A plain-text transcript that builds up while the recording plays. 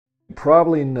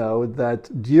probably know that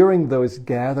during those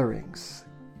gatherings,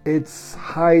 it's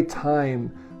high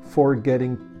time for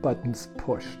getting buttons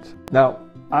pushed. Now,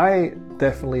 I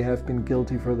definitely have been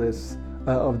guilty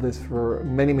of this for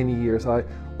many, many years. I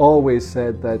always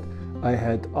said that I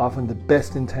had often the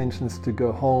best intentions to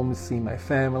go home, see my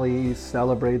family,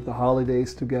 celebrate the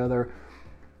holidays together,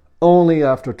 only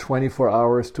after 24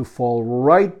 hours to fall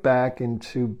right back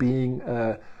into being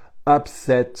an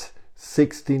upset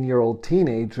 16-year-old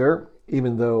teenager,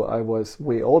 even though I was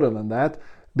way older than that,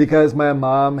 because my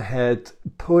mom had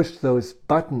pushed those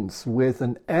buttons with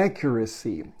an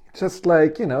accuracy, just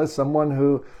like, someone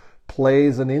who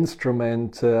plays an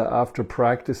instrument after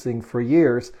practicing for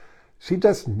years. She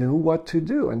just knew what to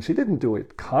do, and she didn't do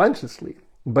it consciously,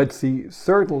 but she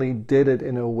certainly did it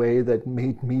in a way that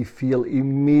made me feel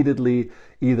immediately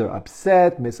either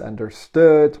upset,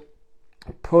 misunderstood,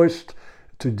 pushed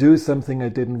to do something I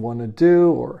didn't want to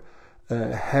do, or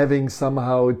having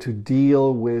somehow to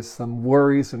deal with some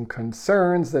worries and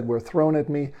concerns that were thrown at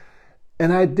me.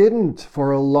 And I didn't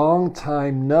for a long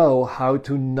time know how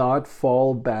to not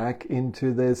fall back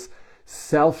into this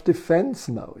self-defense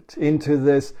mode, into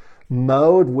this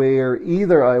mode where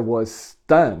either I was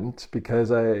stunned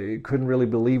because I couldn't really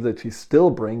believe that she still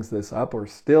brings this up or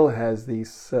still has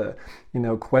these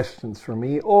questions for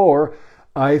me, or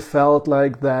I felt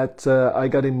like that I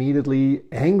got immediately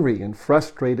angry and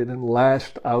frustrated and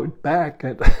lashed out back.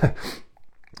 And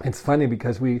it's funny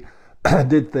because we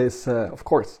did this, of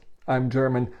course, I'm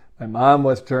German, my mom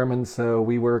was German, so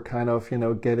we were kind of,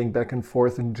 getting back and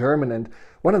forth in German. And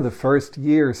one of the first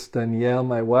years Danielle,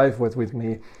 my wife, was with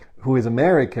me, who is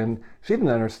American, she didn't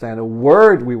understand a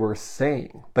word we were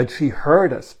saying, but she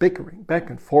heard us bickering back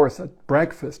and forth at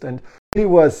breakfast, and she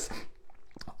was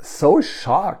so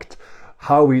shocked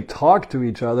how we talked to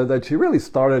each other that she really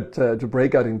started to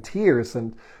break out in tears.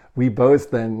 And we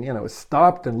both then,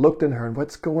 stopped and looked at her, and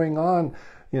what's going on?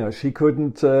 She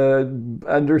couldn't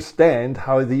understand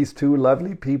how these two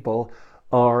lovely people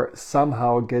are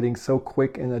somehow getting so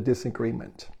quick in a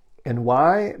disagreement. And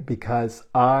why? Because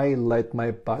I let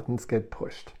my buttons get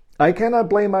pushed. I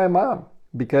cannot blame my mom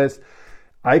because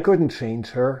I couldn't change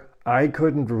her. I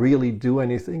couldn't really do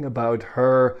anything about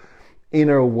her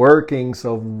inner workings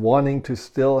of wanting to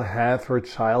still have her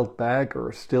child back,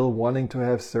 or still wanting to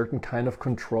have certain kind of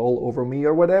control over me,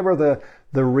 or whatever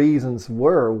the reasons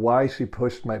were why she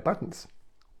pushed my buttons.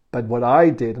 But what I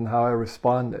did and how I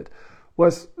responded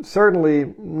was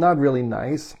certainly not really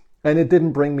nice, and it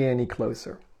didn't bring me any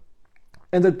closer.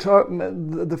 And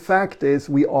the fact is,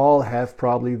 we all have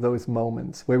probably those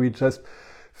moments where we just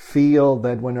feel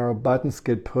that when our buttons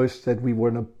get pushed, that we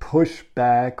want to push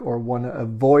back or want to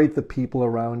avoid the people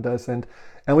around us, and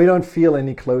we don't feel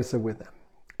any closer with them.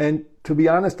 And to be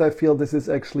honest, I feel this is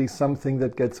actually something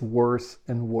that gets worse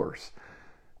and worse.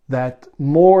 That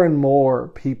more and more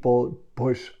people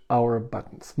push our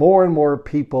buttons. More and more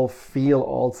people feel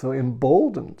also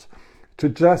emboldened to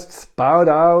just spout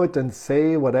out and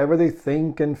say whatever they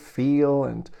think and feel,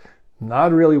 and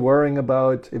not really worrying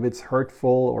about if it's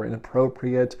hurtful or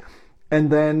inappropriate.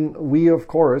 And then we, of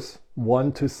course,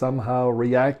 want to somehow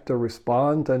react or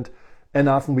respond, and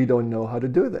often we don't know how to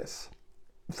do this.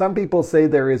 Some people say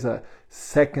there is a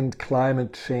second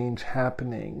climate change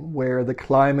happening, where the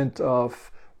climate of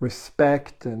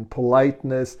respect and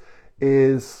politeness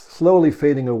is slowly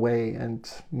fading away and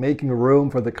making room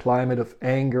for the climate of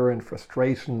anger and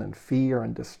frustration and fear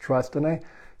and distrust. And I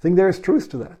think there is truth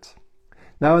to that.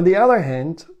 Now, on the other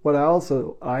hand, what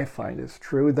I find is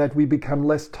true, that we become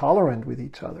less tolerant with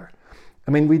each other.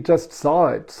 I mean, we just saw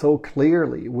it so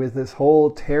clearly with this whole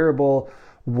terrible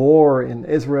war in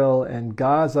Israel and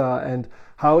Gaza, and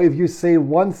how if you say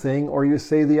one thing or you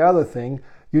say the other thing,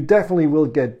 you definitely will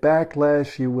get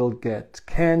backlash, you will get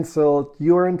canceled,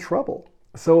 you're in trouble.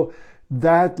 So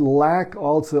that lack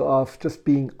also of just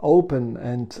being open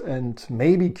and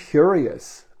maybe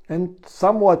curious and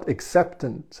somewhat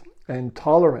acceptant and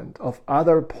tolerant of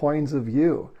other points of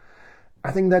view,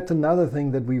 I think that's another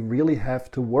thing that we really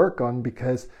have to work on,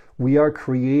 because we are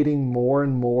creating more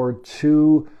and more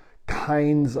two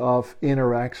kinds of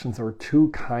interactions or two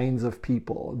kinds of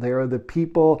people. There are the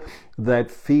people that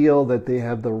feel that they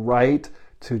have the right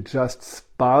to just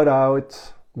spout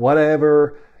out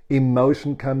whatever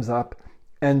emotion comes up,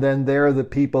 and then there are the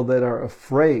people that are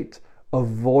afraid of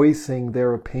voicing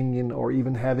their opinion or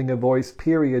even having a voice,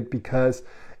 period, because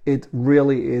it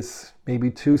really is maybe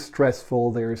too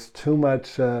stressful. There's too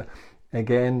much,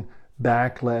 again,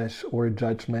 backlash or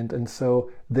judgment, and so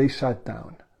they shut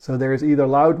down. So there's either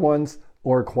loud ones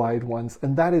or quiet ones,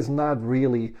 and that is not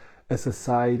really a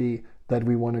society that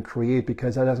we want to create,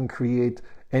 because that doesn't create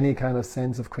any kind of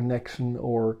sense of connection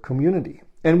or community.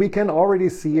 And we can already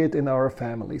see it in our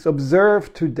families.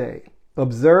 Observe today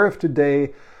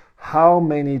how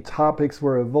many topics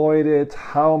were avoided,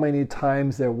 how many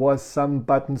times there was some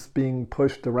buttons being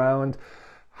pushed around,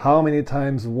 how many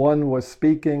times one was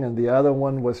speaking and the other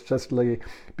one was just like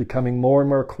becoming more and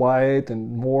more quiet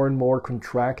and more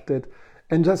contracted.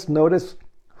 And just notice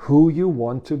who you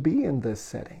want to be in this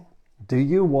setting. Do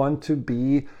you want to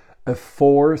be a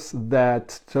force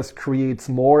that just creates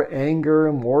more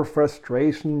anger, more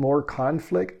frustration, more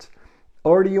conflict?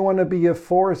 Or do you want to be a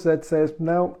force that says,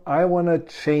 no, I want to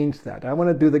change that. I want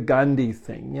to do the Gandhi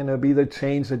thing, be the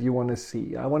change that you want to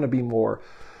see. I want to be more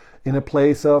in a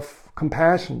place of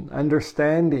compassion,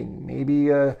 understanding, maybe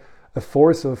a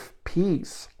force of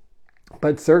peace,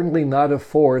 but certainly not a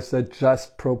force that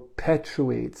just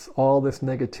perpetuates all this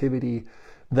negativity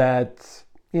that,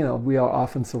 we are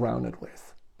often surrounded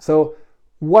with. So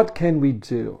what can we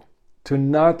do to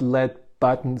not let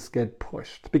buttons get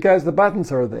pushed? Because the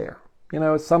buttons are there.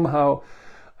 Somehow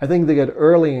I think they get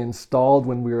early installed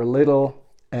when we were little,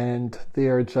 and they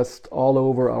are just all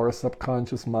over our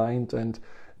subconscious mind,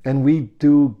 and we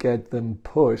do get them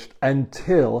pushed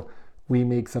until we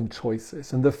make some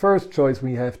choices. And the first choice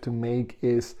we have to make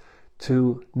is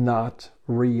to not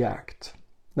react.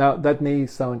 Now, that may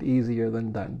sound easier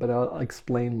than done, but I'll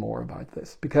explain more about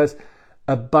this. Because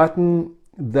a button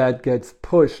that gets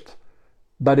pushed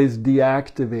but is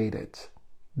deactivated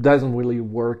doesn't really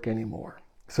work anymore.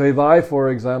 So if I, for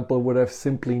example, would have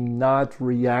simply not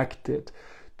reacted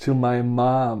to my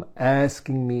mom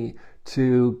asking me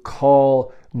to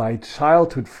call my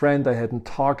childhood friend I hadn't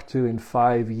talked to in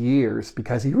 5 years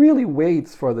because he really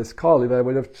waits for this call, if I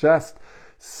would have just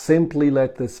simply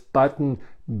let this button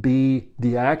be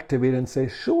deactivated and say,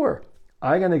 sure,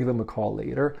 I'm going to give him a call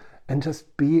later, and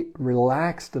just be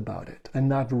relaxed about it and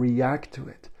not react to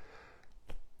it,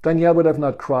 Danielle would have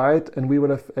not cried, and we would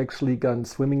have actually gone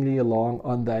swimmingly along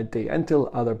on that day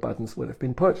until other buttons would have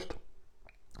been pushed.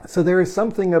 So there is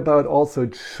something about also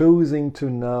choosing to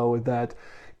know that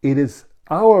it is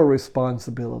our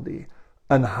responsibility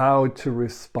on how to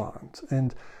respond.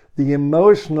 And the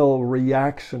emotional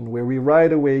reaction where we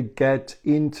right away get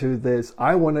into this,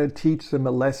 I want to teach them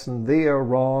a lesson, they are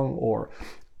wrong, or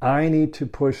I need to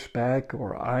push back,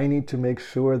 or I need to make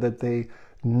sure that they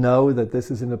know that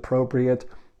this is inappropriate.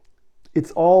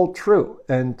 It's all true,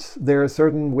 and there are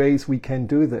certain ways we can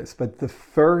do this, but the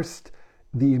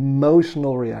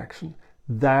emotional reaction,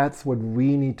 that's what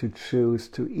we need to choose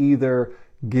to either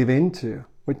give into,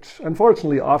 which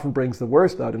unfortunately often brings the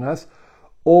worst out in us,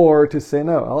 or to say,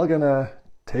 no, I'm gonna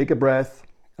take a breath,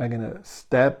 I'm gonna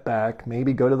step back,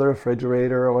 maybe go to the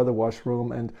refrigerator or the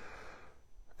washroom and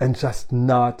just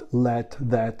not let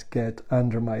that get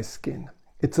under my skin.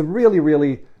 It's a really,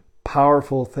 really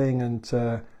powerful thing, and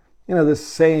this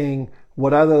saying,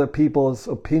 what other people's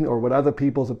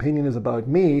opinion is about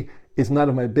me is none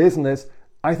of my business.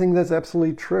 I think that's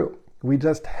absolutely true. We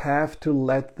just have to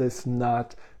let this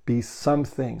not be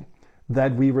something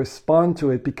that we respond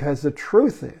to it, because the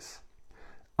truth is,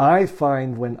 I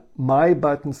find when my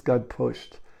buttons got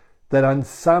pushed, that on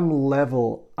some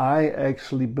level, I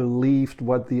actually believed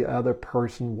what the other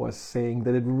person was saying,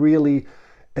 that it really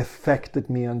affected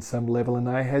me on some level, and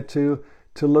I had to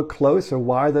look closer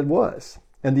why that was.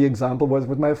 And the example was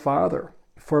with my father.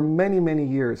 For many, many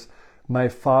years, my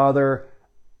father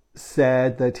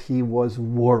said that he was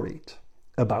worried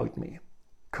about me,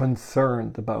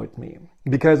 concerned about me,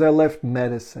 because I left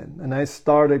medicine and I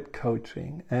started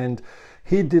coaching, and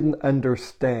he didn't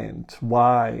understand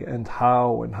why and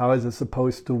how is it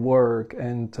supposed to work,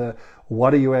 and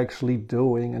what are you actually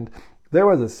doing. And there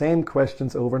were the same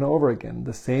questions over and over again,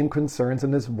 the same concerns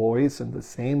in his voice and the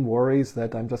same worries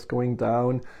that I'm just going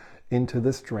down into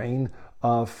this drain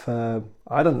of,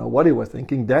 I don't know what he was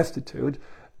thinking, destitute.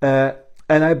 And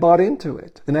I bought into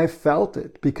it and I felt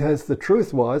it, because the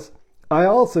truth was, I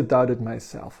also doubted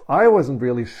myself. I wasn't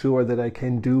really sure that I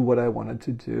can do what I wanted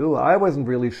to do. I wasn't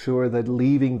really sure that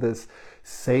leaving this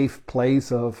safe place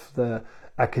of the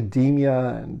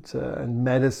academia and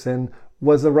medicine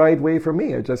was the right way for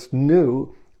me. I just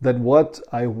knew that what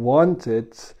I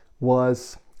wanted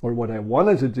was, or what I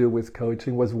wanted to do with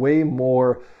coaching was way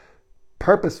more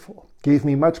purposeful, gave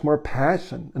me much more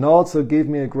passion, and also gave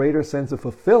me a greater sense of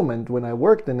fulfillment when I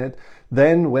worked in it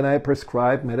than when I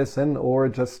prescribed medicine or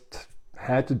just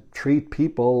had to treat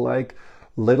people like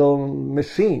little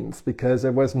machines, because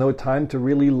there was no time to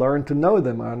really learn to know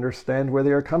them, I understand where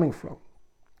they are coming from.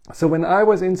 So when I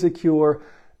was insecure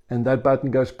and that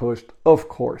button got pushed, of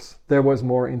course, there was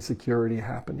more insecurity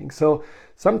happening. So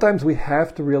sometimes we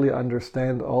have to really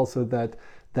understand also that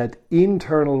that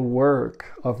internal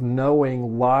work of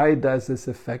knowing why does this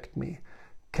affect me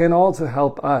can also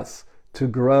help us to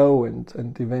grow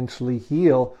and eventually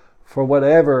heal for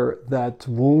whatever that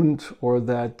wound or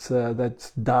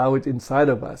that doubt inside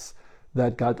of us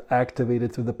that got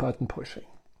activated through the button pushing.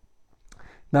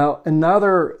 Now,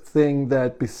 another thing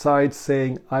that besides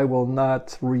saying I will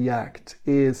not react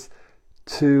is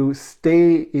to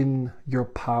stay in your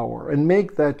power and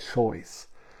make that choice,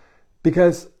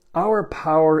 because our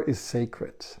power is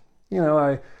sacred. You know,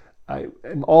 I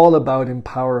am all about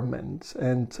empowerment,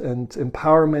 and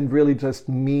empowerment really just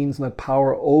means not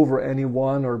power over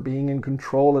anyone or being in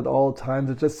control at all times.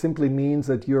 It just simply means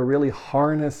that you're really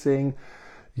harnessing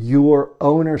your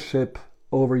ownership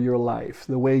over your life,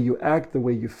 the way you act, the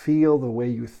way you feel, the way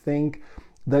you think,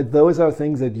 that those are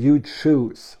things that you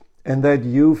choose and that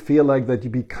you feel like that you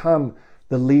become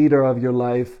the leader of your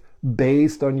life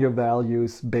based on your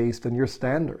values, based on your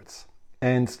standards.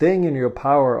 And staying in your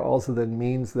power also then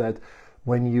means that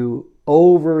when you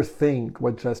overthink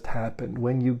what just happened,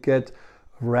 when you get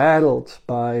rattled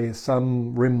by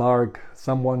some remark,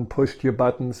 someone pushed your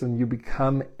buttons and you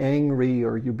become angry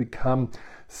or you become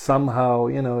somehow,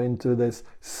 into this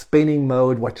spinning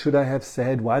mode. What should I have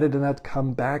said? Why did I not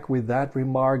come back with that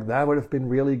remark? That would have been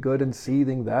really good and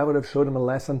seething. That would have showed him a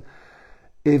lesson.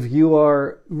 If you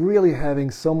are really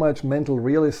having so much mental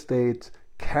real estate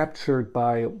captured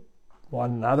by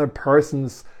one other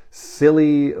person's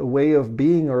silly way of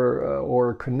being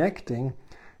or connecting,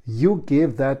 you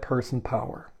give that person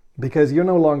power, because you're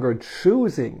no longer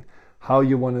choosing how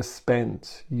you want to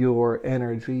spend your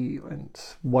energy and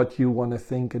what you want to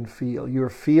think and feel. You're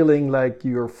feeling like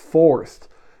you're forced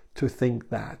to think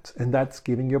that, and that's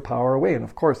giving your power away. And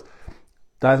of course,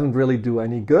 doesn't really do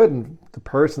any good. And the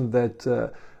person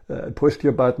that pushed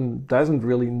your button doesn't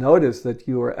really notice that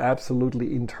you are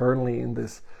absolutely internally in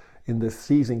this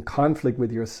seething conflict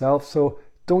with yourself. So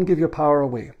don't give your power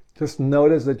away. Just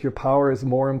notice that your power is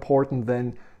more important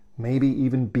than maybe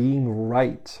even being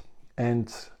right.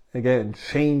 And again,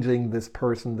 changing this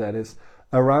person that is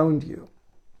around you.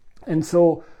 And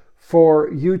so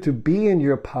for you to be in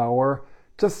your power,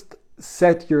 just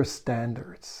set your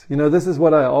standards. This is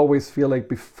what I always feel like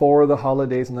before the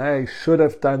holidays, and I should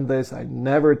have done this. I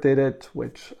never did it,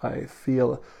 which I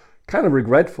feel kind of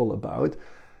regretful about.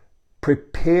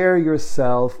 Prepare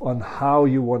yourself on how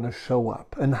you want to show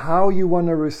up and how you want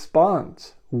to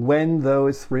respond when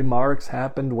those remarks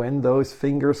happen, when those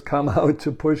fingers come out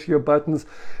to push your buttons.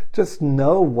 Just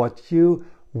know what you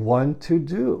want to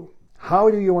do.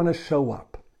 How do you want to show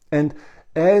up? And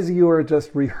as you are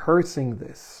just rehearsing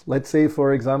this, let's say,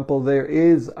 for example, there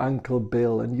is Uncle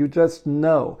Bill, and you just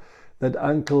know that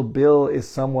Uncle Bill is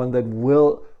someone that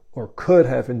will or could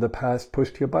have in the past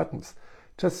pushed your buttons.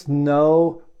 Just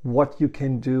know what you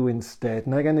can do instead.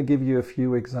 And I'm going to give you a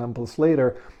few examples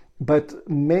later, but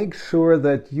make sure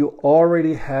that you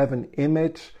already have an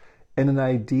image and an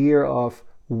idea of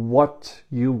what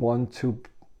you want to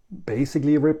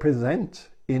basically represent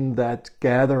in that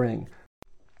gathering.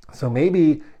 So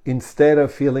maybe instead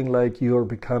of feeling like you're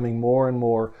becoming more and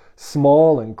more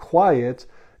small and quiet,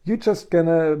 you're just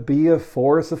gonna be a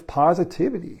force of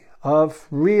positivity, of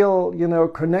real,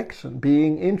 connection,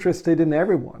 being interested in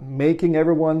everyone, making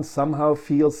everyone somehow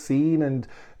feel seen and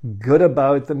good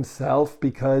about themselves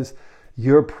because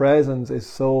your presence is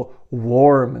so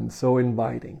warm and so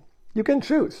inviting. You can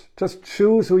choose. Just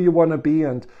choose who you want to be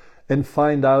and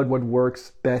find out what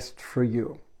works best for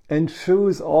you. And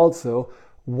choose also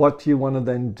what you want to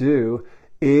then do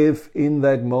if in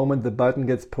that moment the button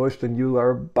gets pushed and you are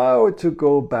about to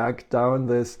go back down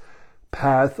this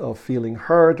path of feeling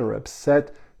hurt or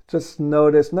upset. Just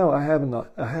notice, no, I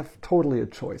have totally a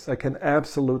choice. I can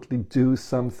absolutely do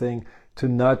something to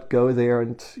not go there.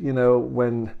 And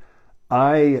when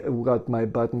I got my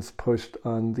buttons pushed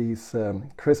on these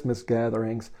Christmas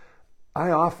gatherings,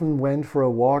 I often went for a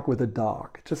walk with a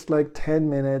dog, just like 10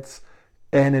 minutes.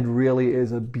 And it really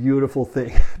is a beautiful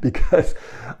thing, because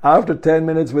after 10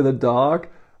 minutes with a dog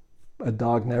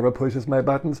never pushes my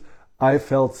buttons, I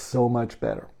felt so much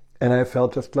better. And I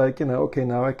felt just like, okay,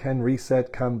 now I can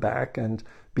reset, come back and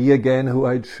be again who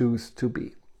I choose to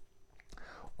be.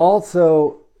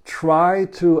 Also, try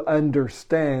to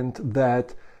understand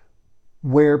that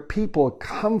where people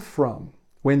come from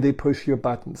when they push your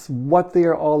buttons, what they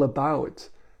are all about,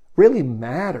 really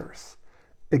matters.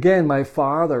 Again, my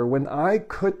father, when I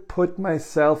could put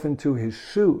myself into his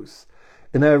shoes,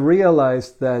 and I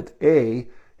realized that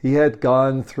he had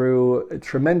gone through a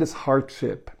tremendous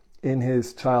hardship in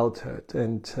his childhood,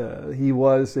 and he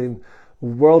was in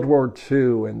World War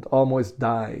II and almost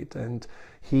died, and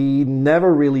He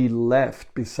never really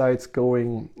left, besides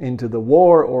going into the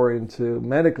war or into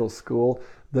medical school,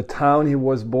 the town he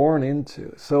was born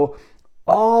into. So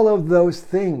all of those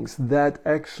things that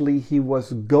actually he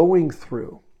was going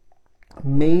through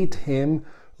made him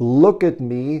look at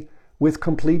me with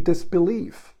complete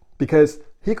disbelief, because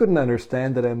he couldn't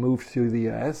understand that I moved to the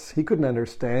US. He couldn't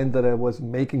understand that I was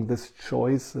making this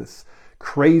choice, this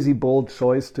crazy bold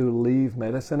choice to leave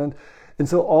medicine. And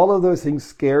so all of those things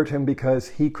scared him, because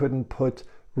he couldn't put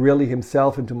really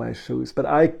himself into my shoes. But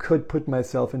I could put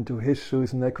myself into his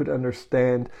shoes, and I could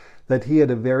understand that he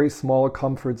had a very small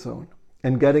comfort zone.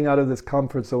 And getting out of this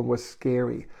comfort zone was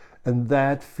scary. And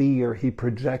that fear he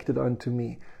projected onto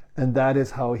me. And that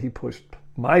is how he pushed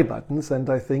my buttons. And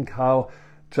I think how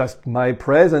just my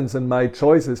presence and my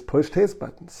choices pushed his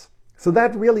buttons. So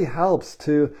that really helps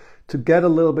to get a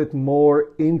little bit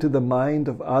more into the mind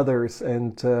of others,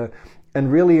 and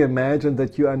really imagine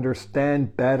that you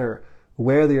understand better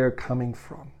where they are coming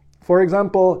from. For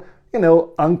example,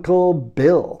 Uncle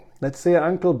Bill. Let's say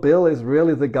Uncle Bill is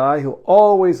really the guy who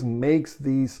always makes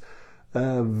these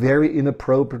very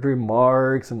inappropriate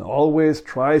remarks and always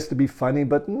tries to be funny,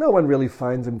 but no one really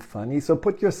finds him funny. So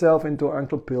put yourself into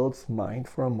Uncle Bill's mind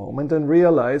for a moment and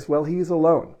realize, well, he's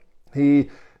alone. He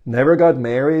never got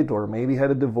married, or maybe had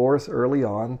a divorce early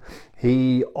on.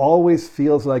 He always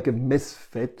feels like a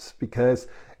misfit because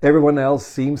everyone else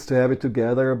seems to have it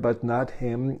together, but not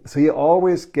him. So he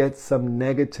always gets some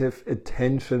negative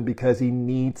attention because he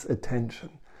needs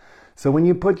attention. So when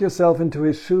you put yourself into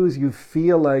his shoes, you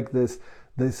feel like this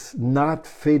not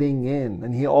fitting in.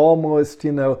 And he almost,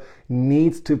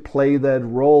 needs to play that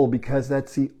role because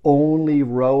that's the only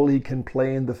role he can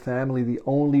play in the family, the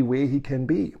only way he can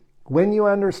be. When you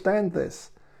understand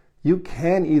this, you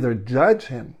can either judge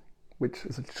him, which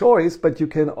is a choice, but you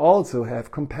can also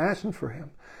have compassion for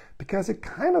him, because it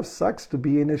kind of sucks to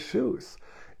be in his shoes.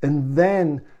 And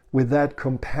then with that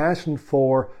compassion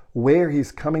for where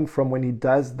he's coming from when he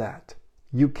does that,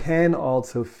 you can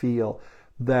also feel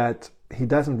that he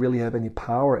doesn't really have any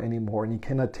power anymore, and he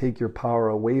cannot take your power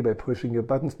away by pushing your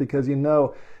buttons, because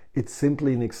it's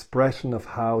simply an expression of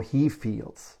how he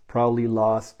feels, probably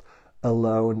lost,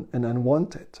 alone, and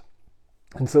unwanted.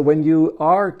 And so when you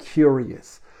are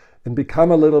curious and become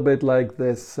a little bit like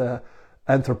this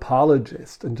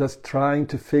anthropologist and just trying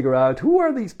to figure out, who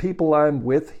are these people I'm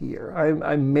with here?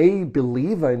 I may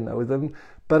believe I know them,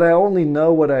 but I only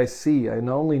know what I see. I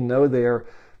only know their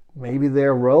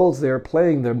roles they're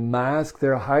playing, their mask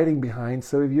they're hiding behind.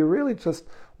 So if you really just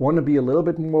want to be a little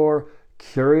bit more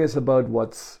curious about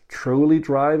what's truly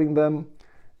driving them,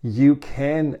 you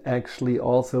can actually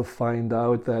also find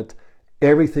out that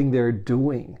everything they're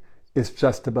doing is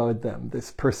just about them.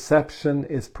 This perception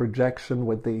is projection.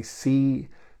 What they see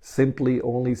simply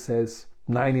only says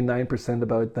 99%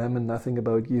 about them and nothing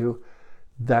about you.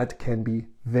 That can be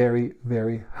very,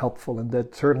 very helpful. And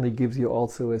that certainly gives you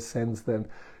also a sense then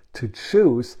to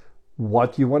choose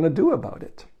what you want to do about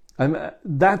it. And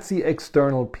that's the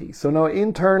external piece. So now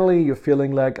internally, you're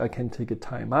feeling like, I can take a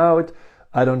time out.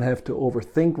 I don't have to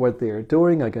overthink what they're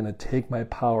doing. I'm going to take my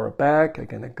power back. I'm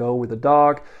going to go with the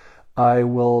dog. I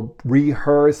will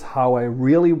rehearse how I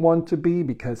really want to be,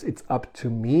 because it's up to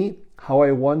me how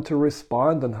I want to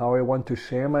respond and how I want to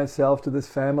share myself to this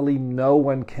family. No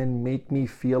one can make me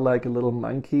feel like a little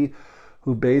monkey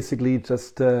who basically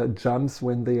just jumps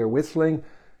when they are whistling.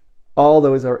 All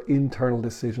those are internal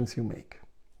decisions you make.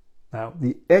 Now,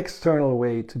 the external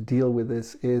way to deal with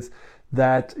this is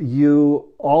that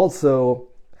you also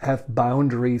have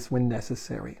boundaries when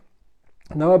necessary.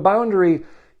 Now, a boundary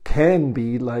can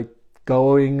be like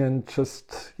going and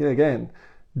just, again,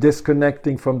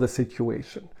 disconnecting from the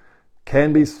situation.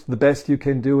 Can be the best you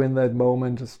can do in that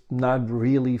moment, just not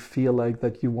really feel like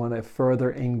that you want to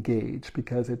further engage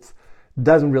because it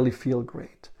doesn't really feel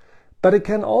great. But it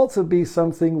can also be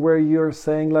something where you're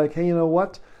saying like, hey, you know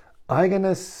what? I'm going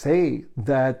to say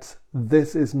that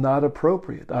this is not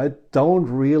appropriate. I don't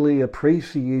really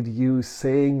appreciate you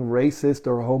saying racist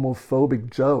or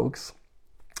homophobic jokes,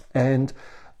 and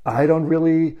I don't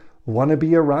really want to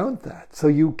be around that. So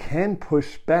you can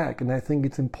push back, and I think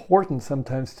it's important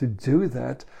sometimes to do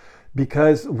that,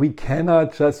 because we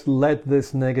cannot just let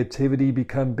this negativity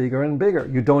become bigger and bigger.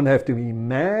 You don't have to be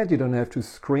mad, you don't have to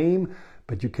scream,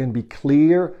 but you can be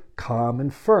clear, calm,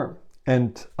 and firm.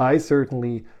 And I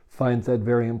certainly find that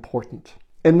very important.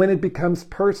 And when it becomes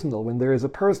personal, when there is a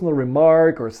personal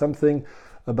remark or something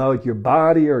about your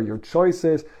body or your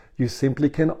choices, you simply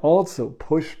can also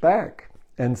push back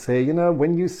and say,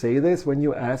 when you say this, when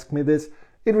you ask me this,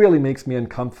 it really makes me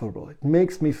uncomfortable. It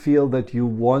makes me feel that you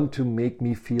want to make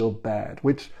me feel bad,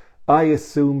 which I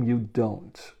assume you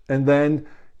don't. And then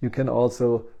you can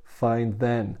also find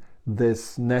then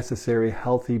this necessary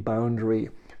healthy boundary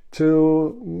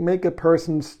to make a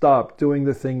person stop doing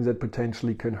the things that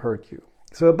potentially can hurt you.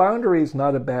 So a boundary is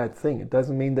not a bad thing. It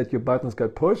doesn't mean that your buttons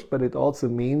got pushed, but it also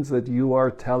means that you are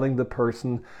telling the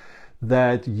person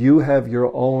that you have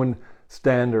your own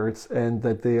standards and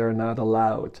that they are not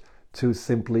allowed to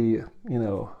simply,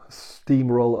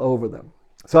 steamroll over them.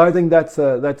 So I think that's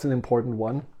an important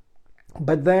one.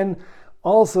 But then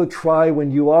also try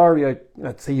when you are,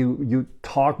 let's say you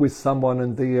talk with someone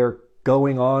and they are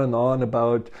going on and on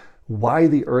about why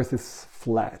the earth is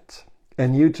flat.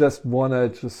 And you just want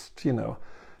to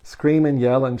scream and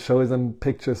yell and show them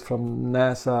pictures from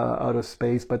NASA out of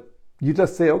space. But you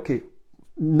just say, okay,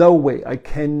 no way, I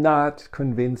cannot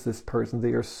convince this person.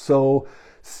 They are so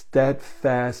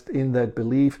steadfast in that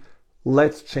belief.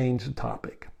 Let's change the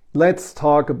topic. Let's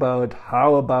talk about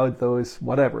how about those,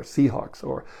 Seahawks,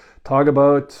 or talk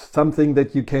about something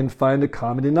that you can find a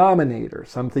common denominator,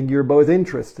 something you're both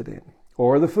interested in,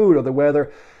 or the food or the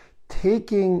weather.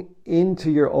 Taking into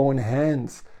your own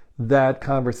hands that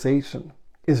conversation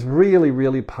is really,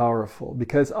 really powerful,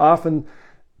 because often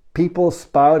people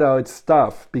spout out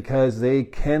stuff because they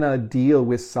cannot deal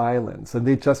with silence and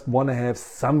they just want to have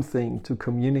something to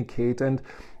communicate. And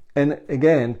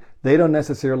again, they don't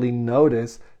necessarily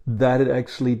notice that it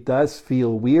actually does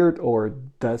feel weird or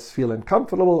does feel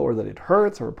uncomfortable or that it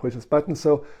hurts or pushes buttons.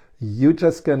 So you're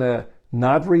just gonna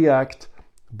not react,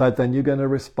 but then you're gonna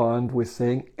respond with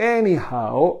saying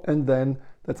anyhow, and then,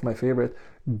 that's my favorite,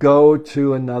 go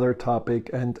to another topic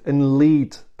and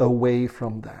lead away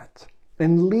from that.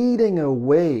 And leading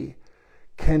away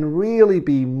can really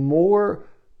be more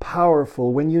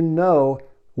powerful when you know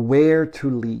where to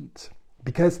lead.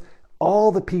 Because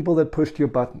all the people that pushed your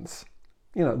buttons,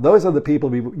 those are the people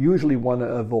we usually want to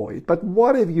avoid. But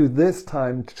what if you this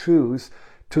time choose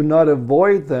to not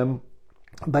avoid them,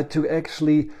 but to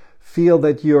actually feel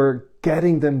that you're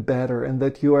getting them better and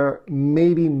that you are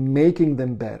maybe making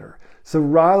them better? So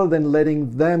rather than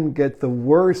letting them get the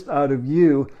worst out of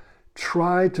you,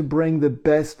 try to bring the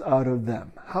best out of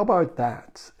them. How about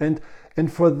that? And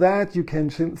for that, you can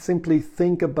simply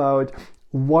think about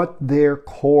what their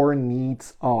core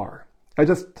needs are. I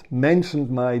just mentioned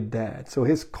my dad. So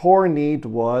his core need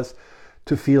was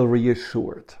to feel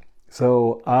reassured.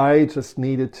 So I just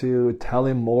needed to tell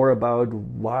him more about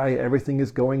why everything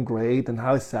is going great and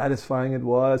how satisfying it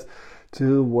was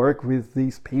to work with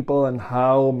these people and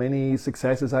how many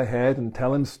successes I had, and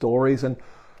tell him stories. And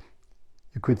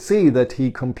you could see that he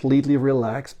completely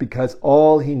relaxed because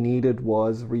all he needed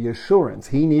was reassurance.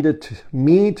 He needed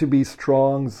me to be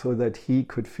strong so that he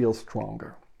could feel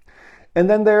stronger. And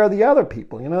then there are the other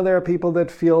people. There are people that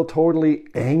feel totally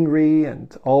angry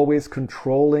and always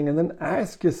controlling. And then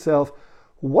ask yourself,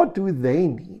 what do they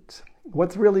need?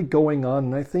 What's really going on?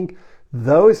 And I think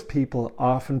those people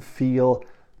often feel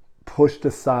pushed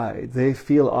aside. They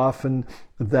feel often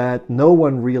that no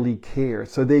one really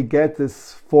cares. So they get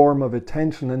this form of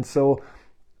attention. And so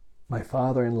my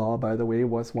father-in-law, by the way,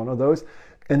 was one of those.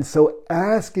 And so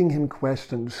asking him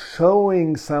questions,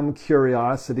 showing some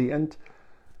curiosity and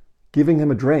giving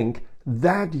him a drink,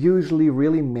 that usually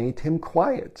really made him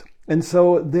quiet. And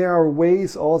so there are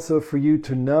ways also for you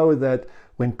to know that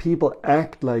when people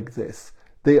act like this,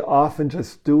 they often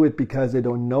just do it because they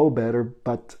don't know better,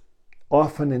 but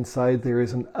often inside there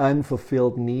is an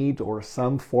unfulfilled need or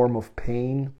some form of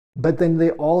pain. But then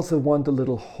they also want a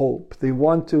little hope. They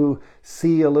want to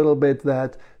see a little bit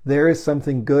that there is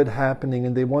something good happening,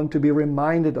 and they want to be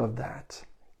reminded of that.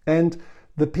 And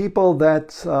the people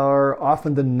that are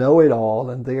often the know-it-all,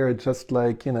 and they are just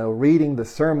like, reading the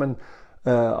sermon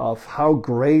of how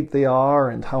great they are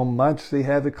and how much they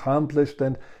have accomplished,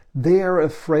 and they are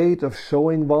afraid of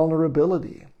showing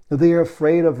vulnerability. They are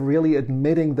afraid of really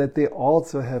admitting that they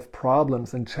also have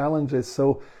problems and challenges.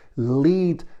 So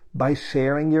lead by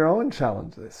sharing your own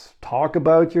challenges. Talk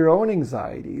about your own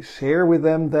anxiety. Share with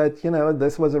them that,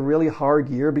 this was a really hard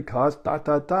year because ...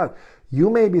 You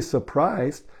may be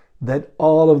surprised that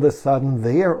all of a sudden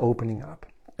they are opening up.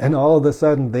 And all of a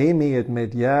sudden they may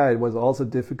admit, yeah, it was also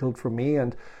difficult for me.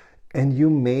 And you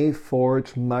may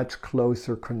forge much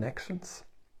closer connections.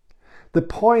 The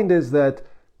point is that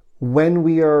when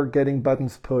we are getting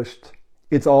buttons pushed,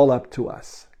 it's all up to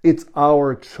us. It's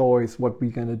our choice what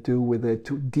we're going to do with it,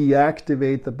 to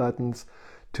deactivate the buttons,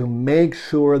 to make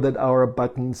sure that our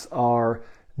buttons are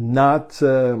not,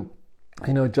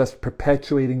 just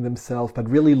perpetuating themselves, but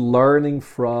really learning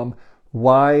from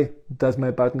Why does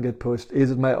my button get pushed?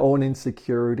 Is it my own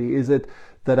insecurity? Is it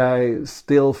that I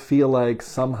still feel like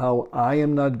somehow I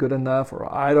am not good enough,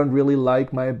 or I don't really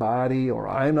like my body, or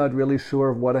I'm not really sure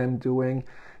of what I'm doing?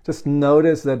 Just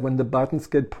notice that when the buttons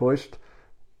get pushed,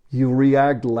 you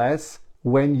react less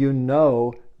when you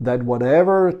know that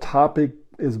whatever topic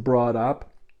is brought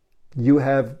up, you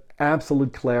have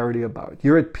absolute clarity about.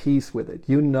 You're at peace with it.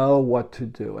 You know what to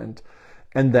do.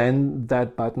 And then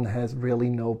that button has really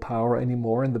no power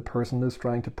anymore, and the person who's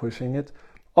trying to pushing it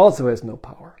also has no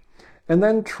power. And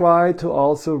then try to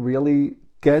also really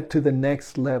get to the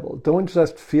next level. Don't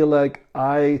just feel like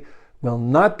I will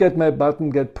not get my button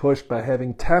get pushed by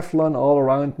having Teflon all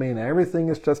around me and everything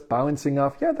is just bouncing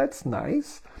off. Yeah, that's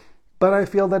nice. But I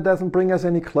feel that doesn't bring us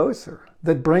any closer.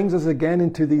 That brings us again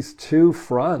into these two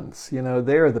fronts.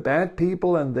 They're the bad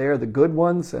people and they're the good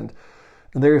ones, and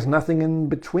there's nothing in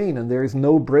between, and there's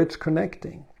no bridge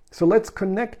connecting. So let's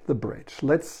connect the bridge.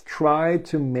 Let's try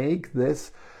to make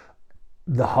this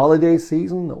the holiday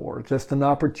season, or just an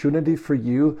opportunity for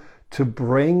you to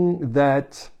bring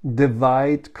that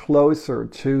divide closer,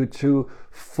 to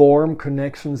form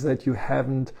connections that you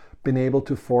haven't been able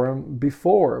to form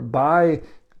before, by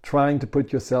trying to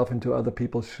put yourself into other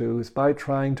people's shoes, by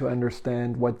trying to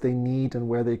understand what they need and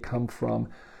where they come from,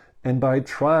 and by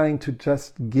trying to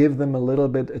just give them a little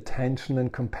bit attention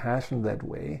and compassion that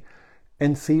way,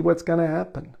 and see what's going to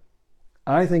happen.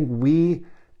 I think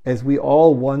as we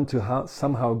all want to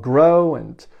somehow grow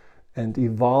and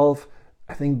evolve,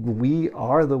 I think we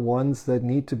are the ones that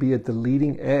need to be at the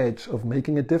leading edge of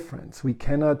making a difference. We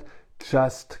cannot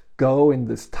just go in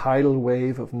this tidal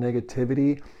wave of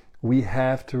negativity. We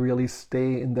have to really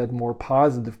stay in that more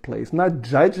positive place, not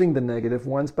judging the negative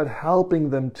ones, but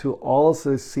helping them to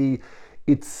also see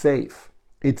it's safe.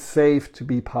 It's safe to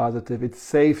be positive. It's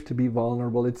safe to be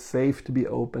vulnerable. It's safe to be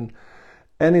open,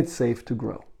 and it's safe to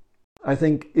grow. I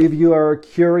think if you are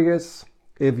curious,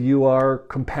 if you are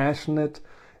compassionate,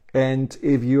 and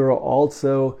if you're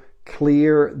also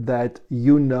clear that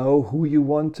you know who you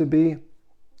want to be,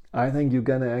 I think you're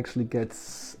going to actually get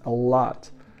a lot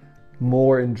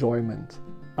more enjoyment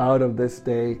out of this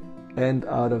day and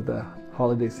out of the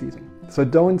holiday season. So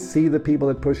don't see the people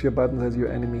that push your buttons as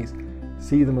your enemies.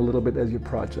 See them a little bit as your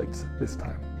projects this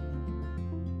time.